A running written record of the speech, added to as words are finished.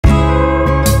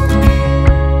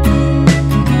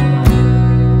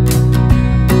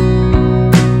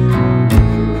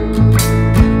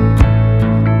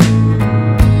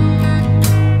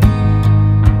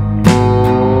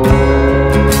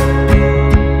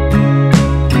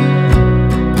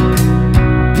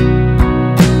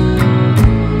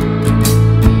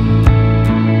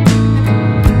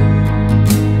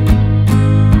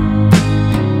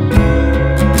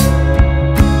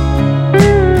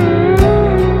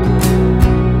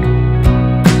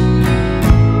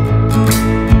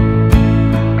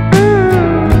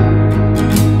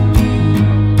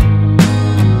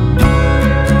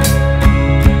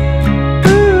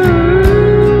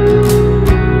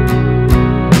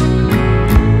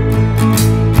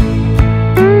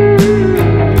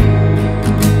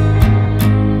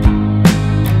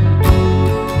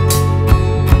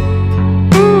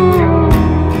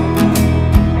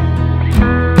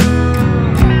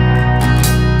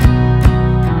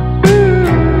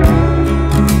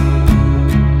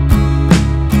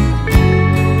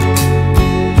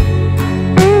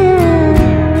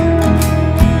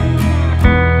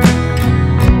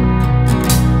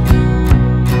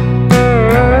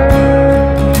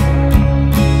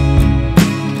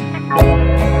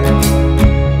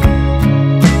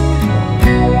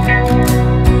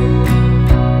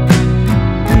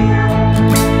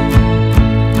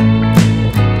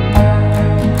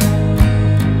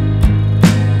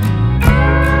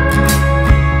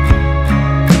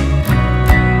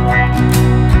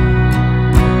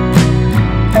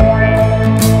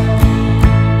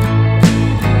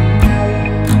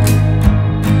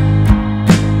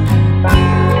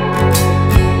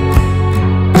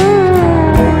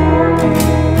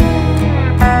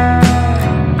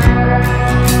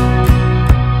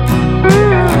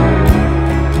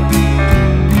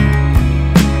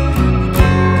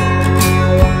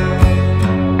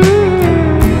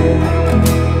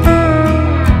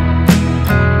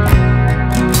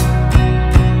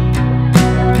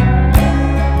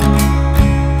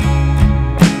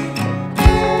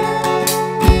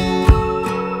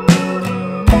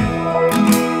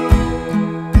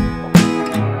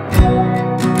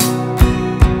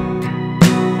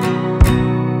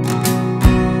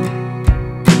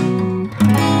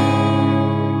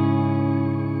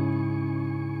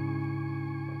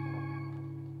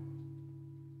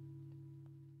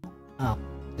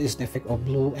This is the effect of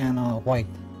blue and white.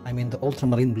 I mean the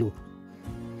ultramarine blue.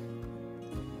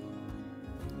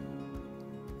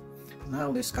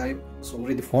 Now the sky is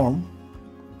already formed.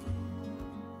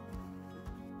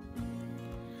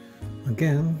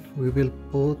 Again, we will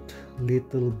put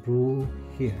little blue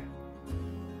here.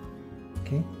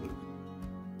 Okay,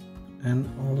 and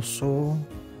also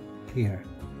here.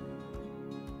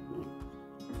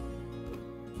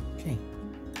 Okay,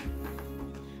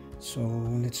 so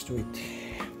let's do it.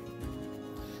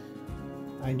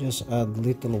 I just add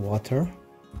little water,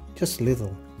 just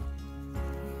little.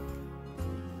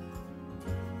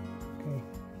 Okay.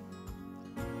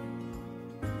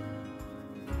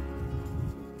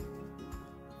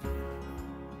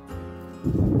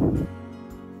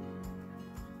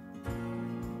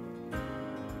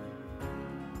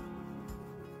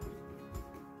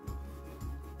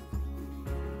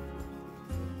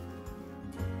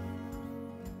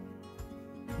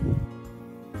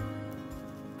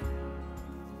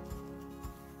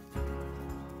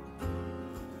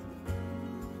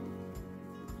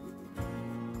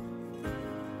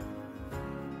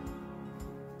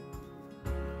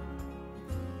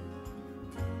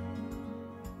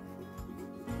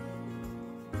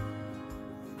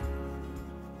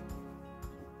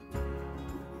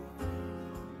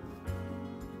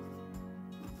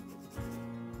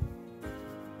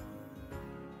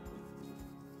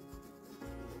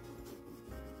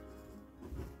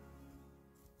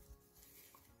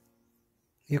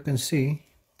 You can see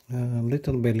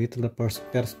little by little the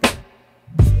perspective.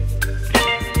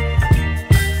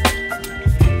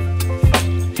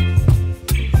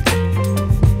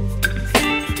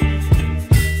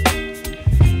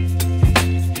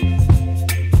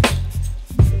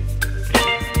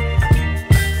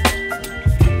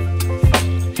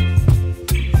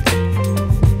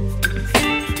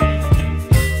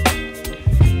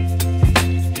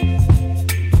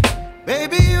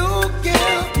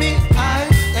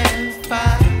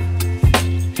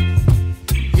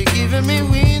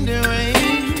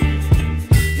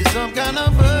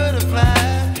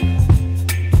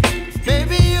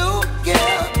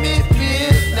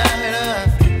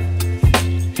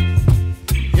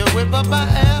 My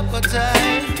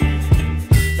appetite,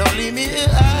 don't leave me here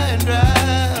high and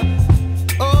dry.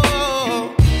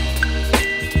 Oh,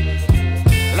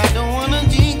 well, I don't wanna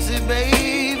jinx it,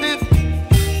 baby,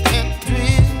 and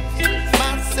twist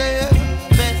myself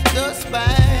at the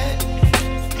spine.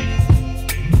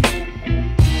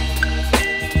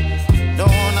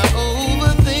 Don't wanna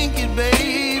overthink it,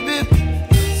 baby,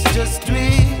 it's just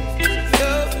twist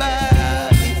your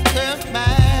body and mine.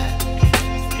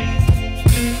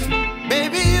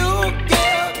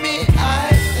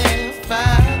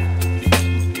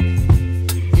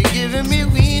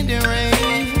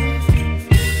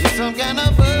 Some kind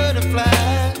of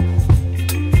butterfly,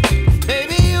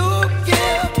 baby, you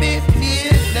give me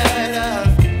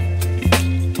midnight.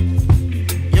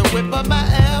 You whip up my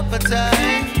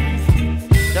appetite,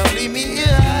 don't leave me here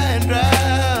high and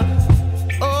dry.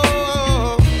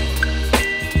 Oh,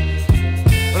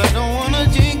 but I don't wanna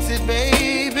jinx it,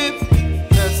 baby.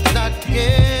 Let's not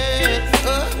get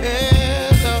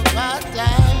ahead of my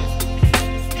time.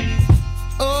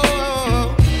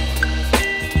 Oh,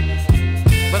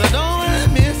 but I don't wanna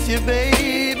miss you,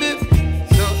 baby.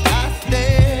 So I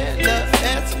stand up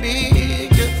and speak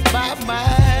just my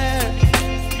mind.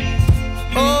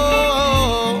 Oh,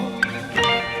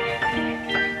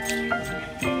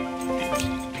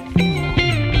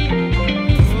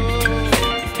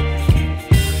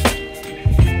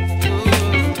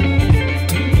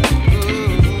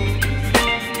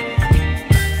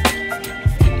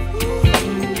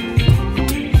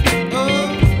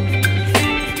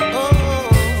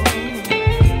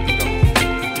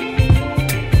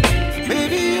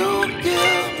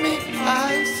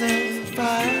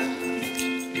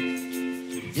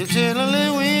 you're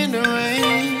chilling when the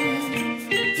rain,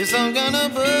 you're some kind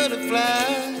of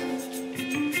butterfly.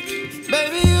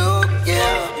 Baby, you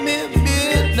give me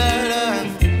midnight.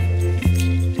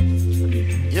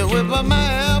 You whip up my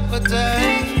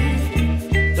appetite,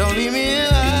 don't leave me here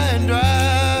high and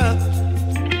dry.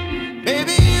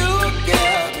 Baby, you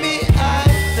give me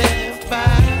ice and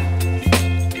fire.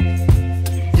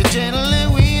 You're channeling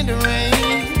wind and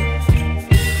rain,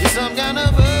 you're some kind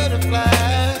of butterfly.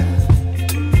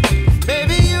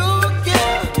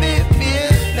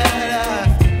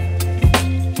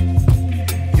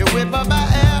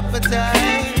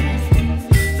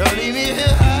 Don't leave me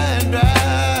here high and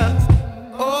dry.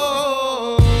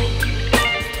 Oh.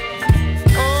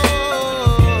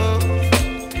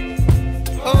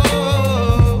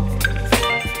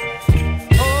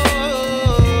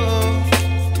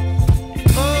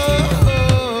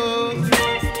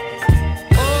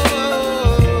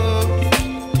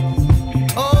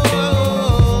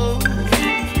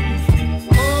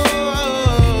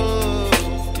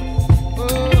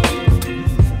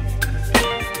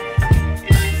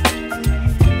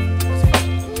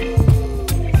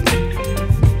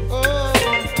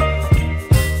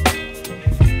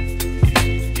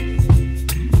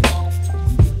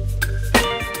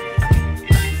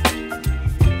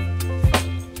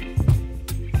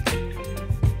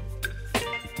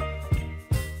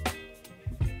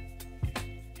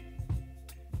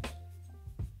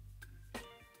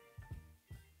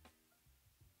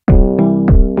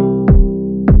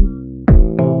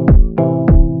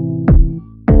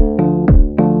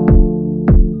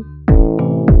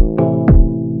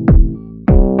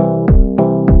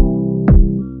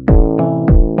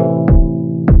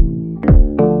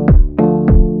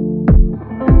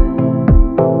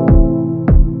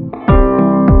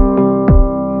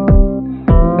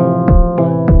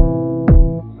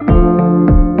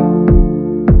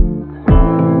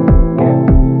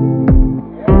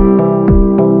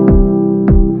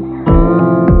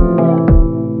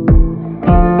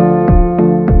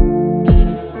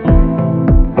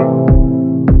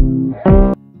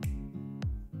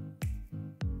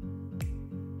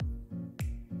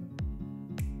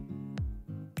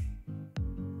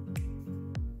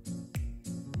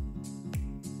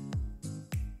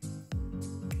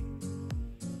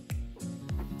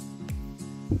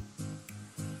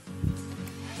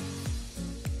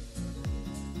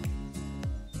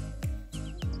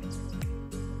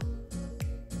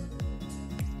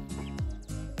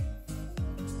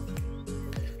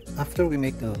 after we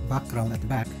make the background at the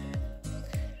back,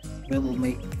 we'll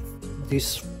make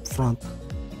this front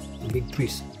big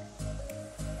trees.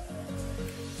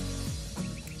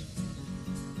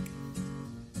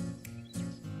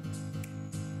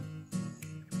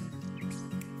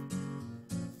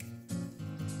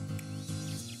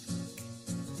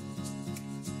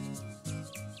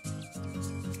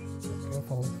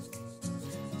 Careful.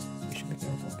 You should be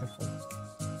careful.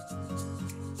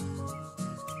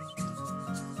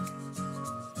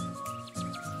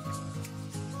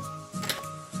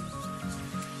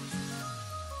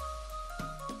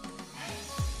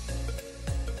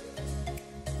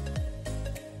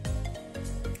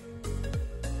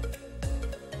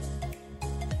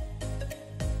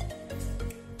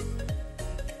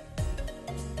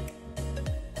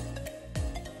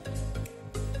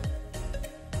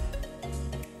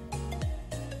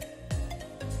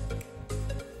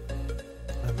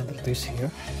 Another this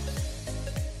here.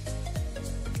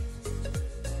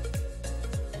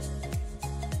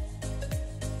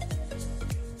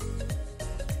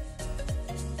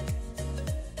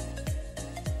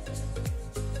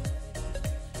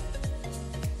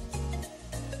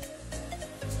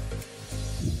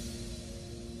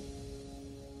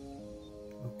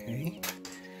 Okay,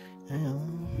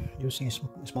 and using a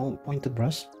small pointed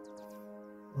brush.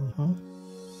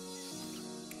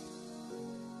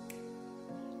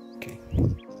 Okay.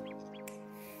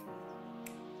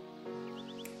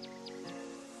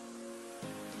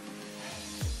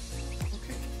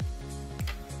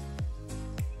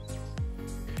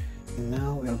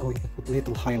 Now we are going to put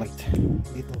little highlight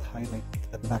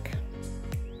at the back.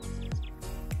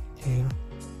 Here.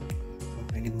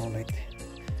 I need more light.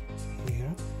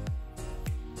 Here.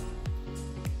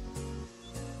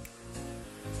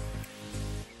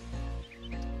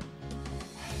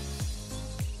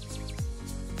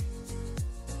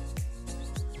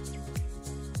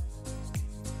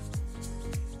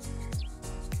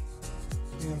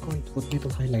 We are going to put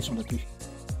little highlights on the tree.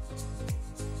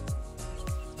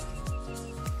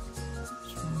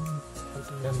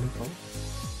 Something that little.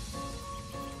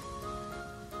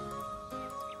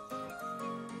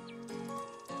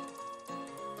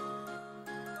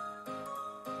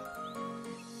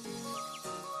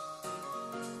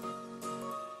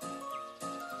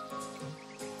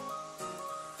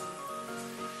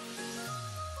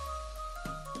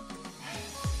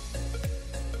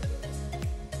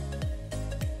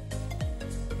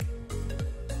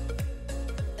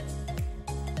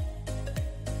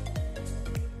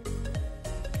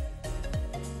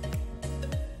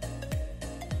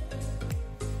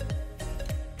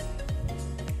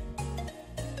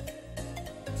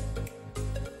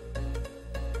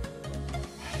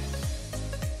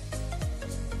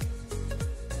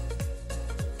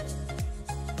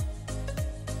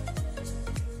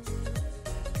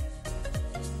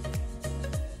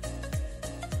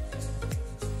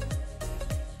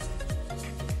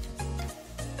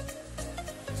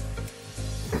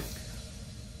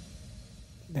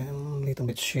 Then little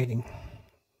bit shading,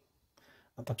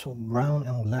 a touch of brown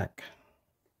and black.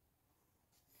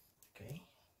 Okay.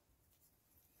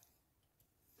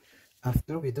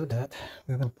 After we do that,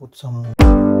 we will put some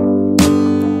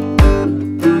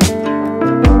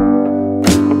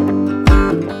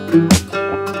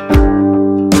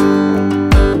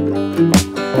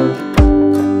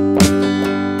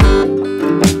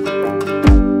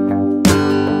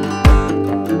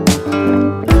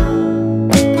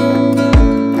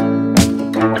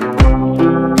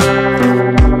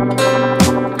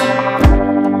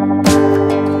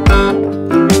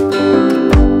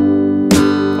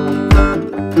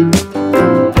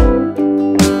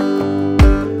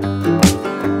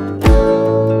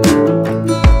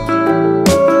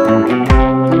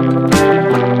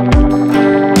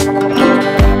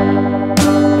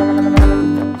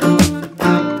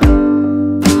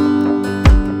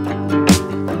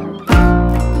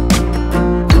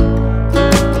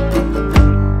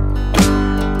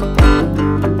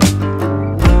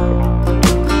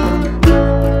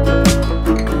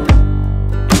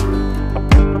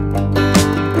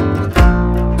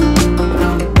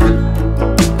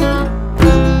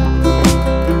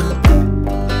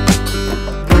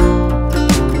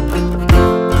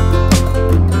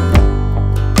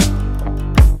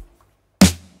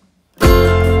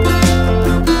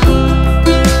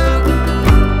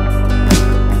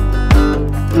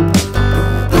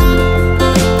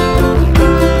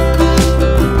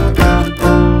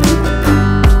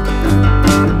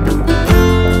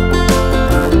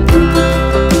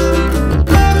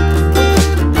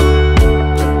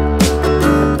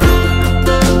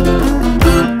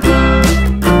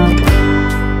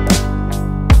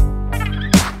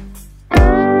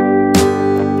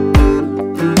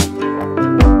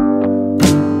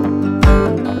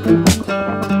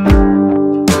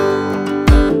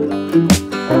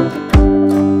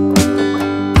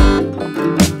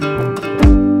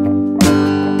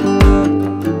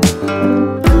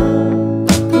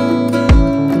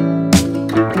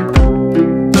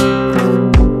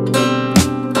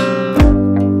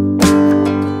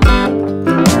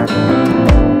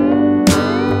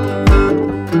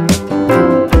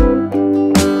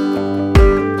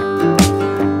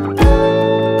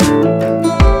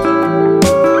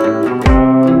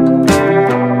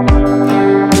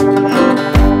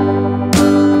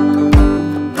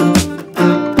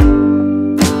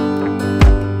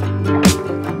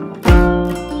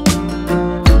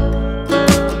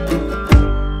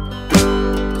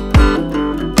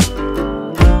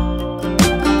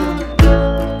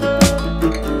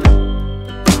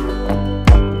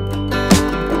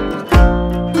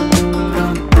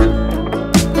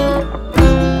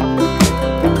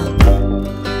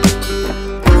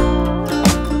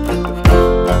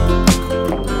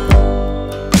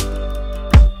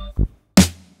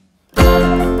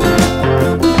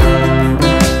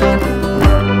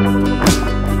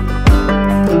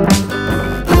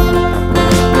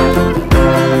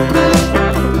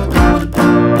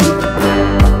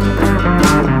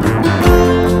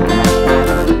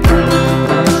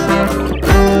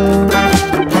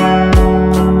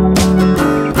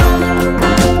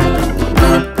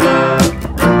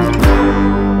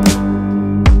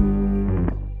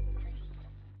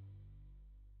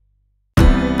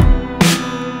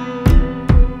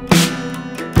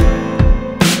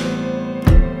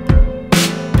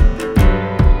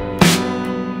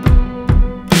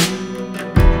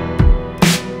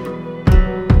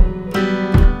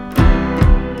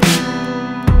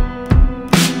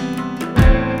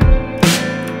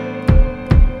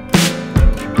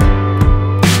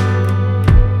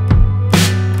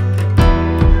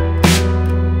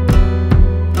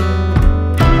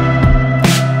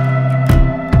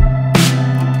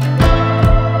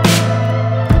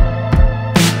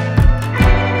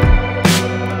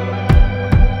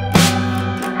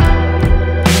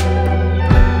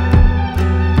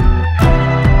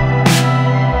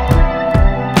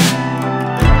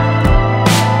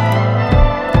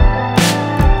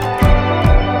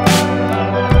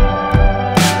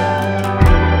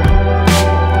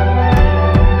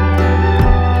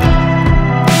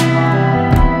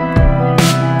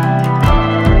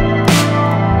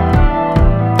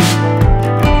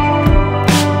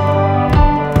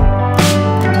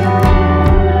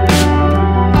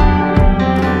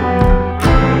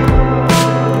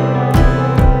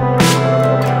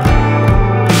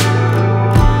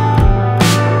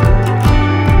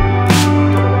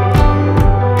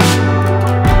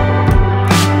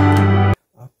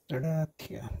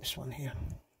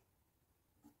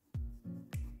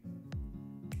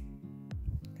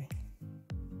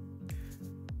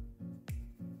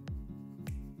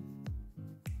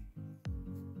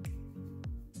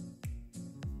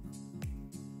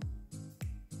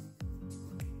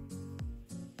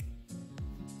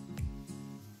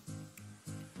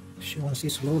As you want to see,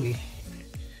 slowly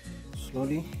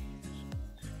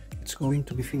it's going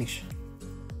to be finished.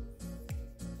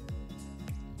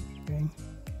 Okay.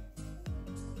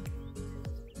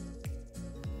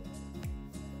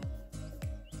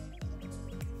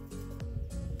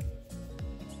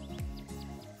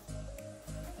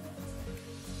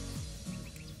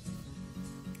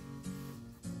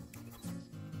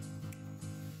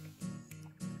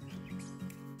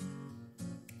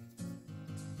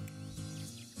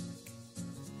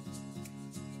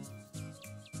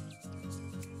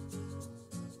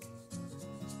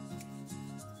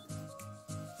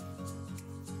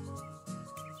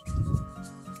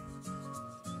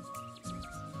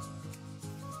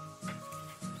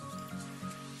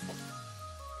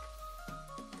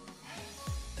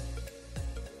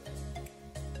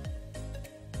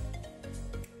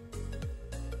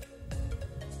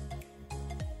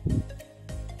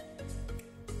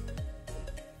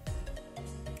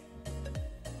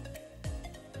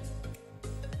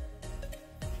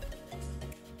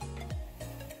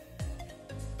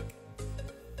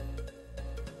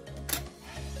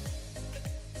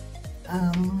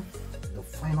 And the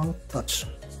final touch.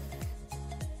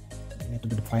 You need to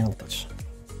do the final touch.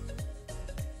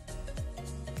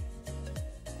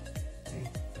 Okay.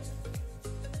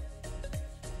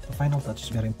 The final touch is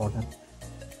very important.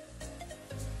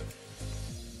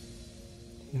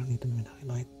 You don't need to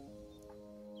highlight.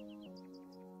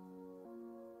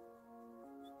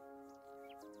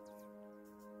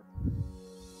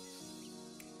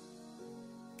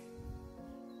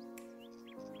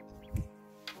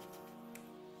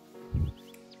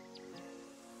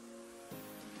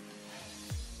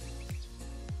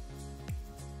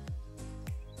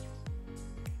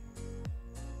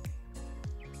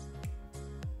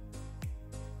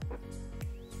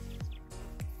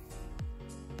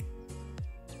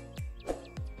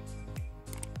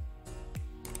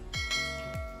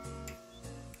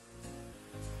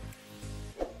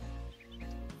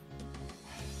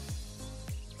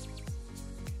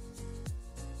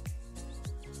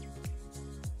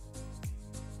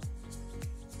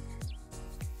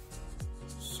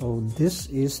 So this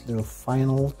is the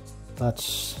final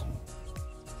touch.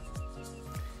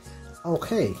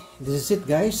 Okay, this is it,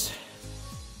 guys.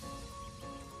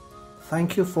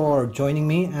 Thank you for joining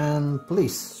me, and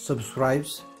please subscribe,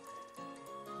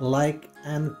 like,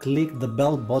 and click the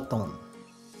bell button.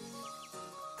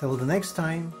 Till the next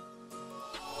time.